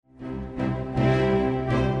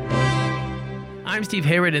I'm Steve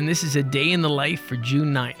Hayward, and this is A Day in the Life for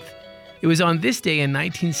June 9th. It was on this day in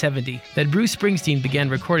 1970 that Bruce Springsteen began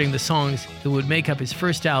recording the songs that would make up his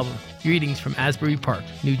first album, Greetings from Asbury Park,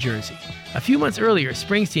 New Jersey. A few months earlier,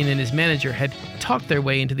 Springsteen and his manager had talked their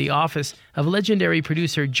way into the office of legendary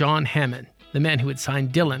producer John Hammond, the man who had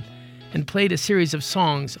signed Dylan, and played a series of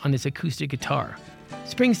songs on his acoustic guitar.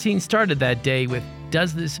 Springsteen started that day with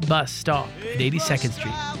Does This Bus Stop at 82nd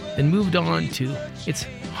Street, then moved on to It's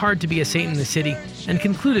Hard to Be a Saint in the City, and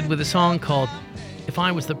concluded with a song called If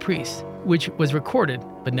I Was the Priest, which was recorded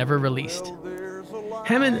but never released.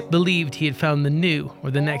 Hammond believed he had found the new or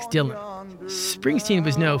the next Dylan. Springsteen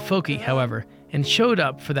was no folkie, however, and showed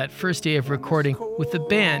up for that first day of recording with the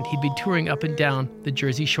band he'd been touring up and down the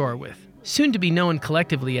Jersey Shore with. Soon to be known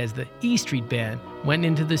collectively as the E Street Band, went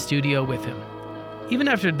into the studio with him. Even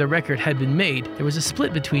after the record had been made, there was a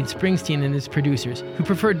split between Springsteen and his producers, who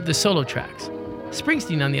preferred the solo tracks.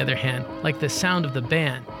 Springsteen, on the other hand, liked the sound of the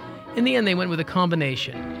band. In the end, they went with a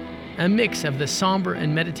combination, a mix of the somber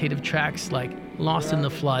and meditative tracks like Lost in the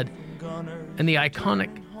Flood and the iconic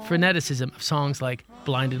freneticism of songs like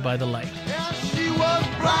Blinded by the Light.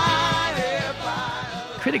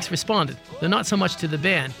 Critics responded, though not so much to the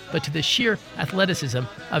band, but to the sheer athleticism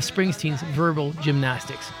of Springsteen's verbal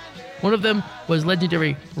gymnastics. One of them was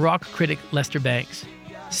legendary rock critic Lester Bangs.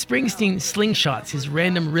 Springsteen slingshots his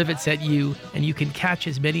random rivets at you, and you can catch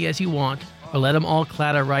as many as you want, or let them all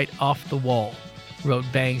clatter right off the wall, wrote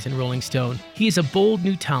Bangs in Rolling Stone. He is a bold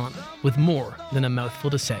new talent with more than a mouthful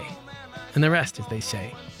to say. And the rest, as they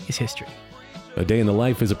say, is history. A Day in the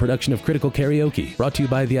Life is a production of Critical Karaoke, brought to you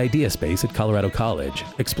by the Idea Space at Colorado College,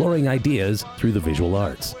 exploring ideas through the visual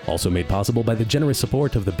arts. Also made possible by the generous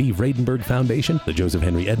support of the B. Vradenberg Foundation, the Joseph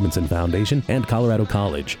Henry Edmondson Foundation, and Colorado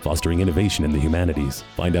College, fostering innovation in the humanities.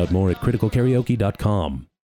 Find out more at criticalkaraoke.com.